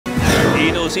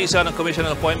Inusisa ng Commission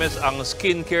on Appointments ang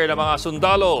skincare ng mga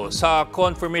sundalo sa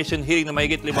confirmation hearing na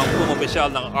mahigit 50 opisyal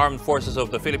ng Armed Forces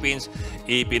of the Philippines.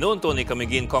 Ipinunto ni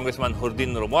Camiguin Congressman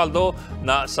Jordin Romualdo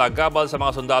na sagabal sa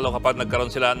mga sundalo kapag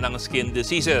nagkaroon sila ng skin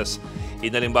diseases.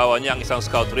 Inalimbawa niya ang isang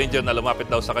scout ranger na lumapit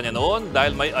daw sa kanya noon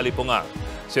dahil may alipunga.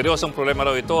 Seryosong problema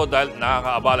raw ito dahil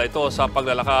nakakaabala ito sa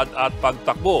paglalakad at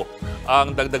pagtakbo.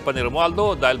 Ang dagdag pa ni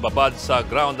Romualdo, dahil babad sa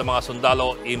ground ng mga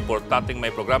sundalo, importanteng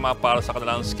may programa para sa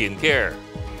kanilang skincare.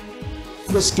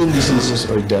 The skin diseases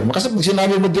or derma. Kasi pag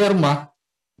sinabi mo derma,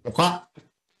 mukha.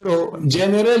 Pero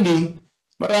generally,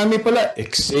 marami pala.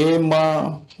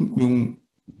 Eczema, yung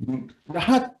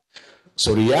lahat.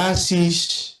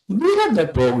 Psoriasis. We have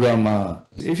that program.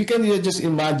 If you can just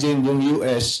imagine yung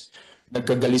US,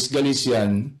 nagkagalis-galis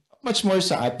yan, much more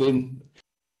sa atin.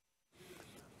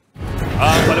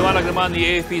 Ang paliwanag naman ni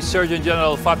AFP Surgeon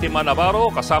General Fatima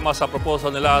Navarro, kasama sa proposal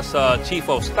nila sa Chief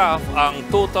of Staff ang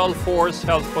Total Force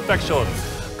Health Protection.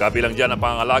 Kabilang dyan ang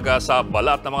pangangalaga sa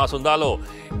balat ng mga sundalo.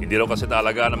 Hindi raw kasi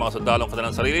naalagaan ng mga sundalo ang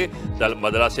kanilang sarili dahil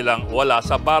madalas silang wala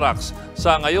sa barracks.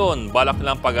 Sa ngayon, balak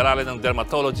nilang pag-aralin ng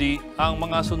dermatology ang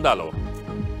mga sundalo.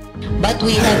 But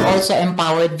we have also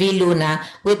empowered VLUNA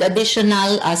with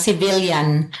additional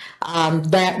civilian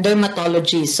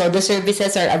dermatology. So the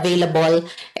services are available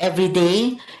every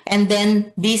day. And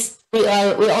then these we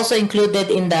also included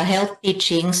in the health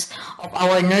teachings of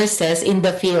our nurses in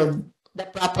the field, the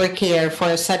proper care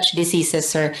for such diseases,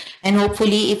 sir. And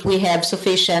hopefully, if we have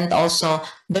sufficient also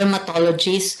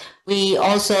dermatologists, we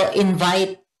also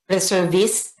invite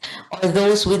reservists or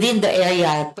those within the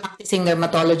area, practicing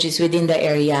dermatologists within the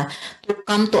area, to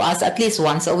come to us at least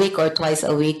once a week or twice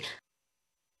a week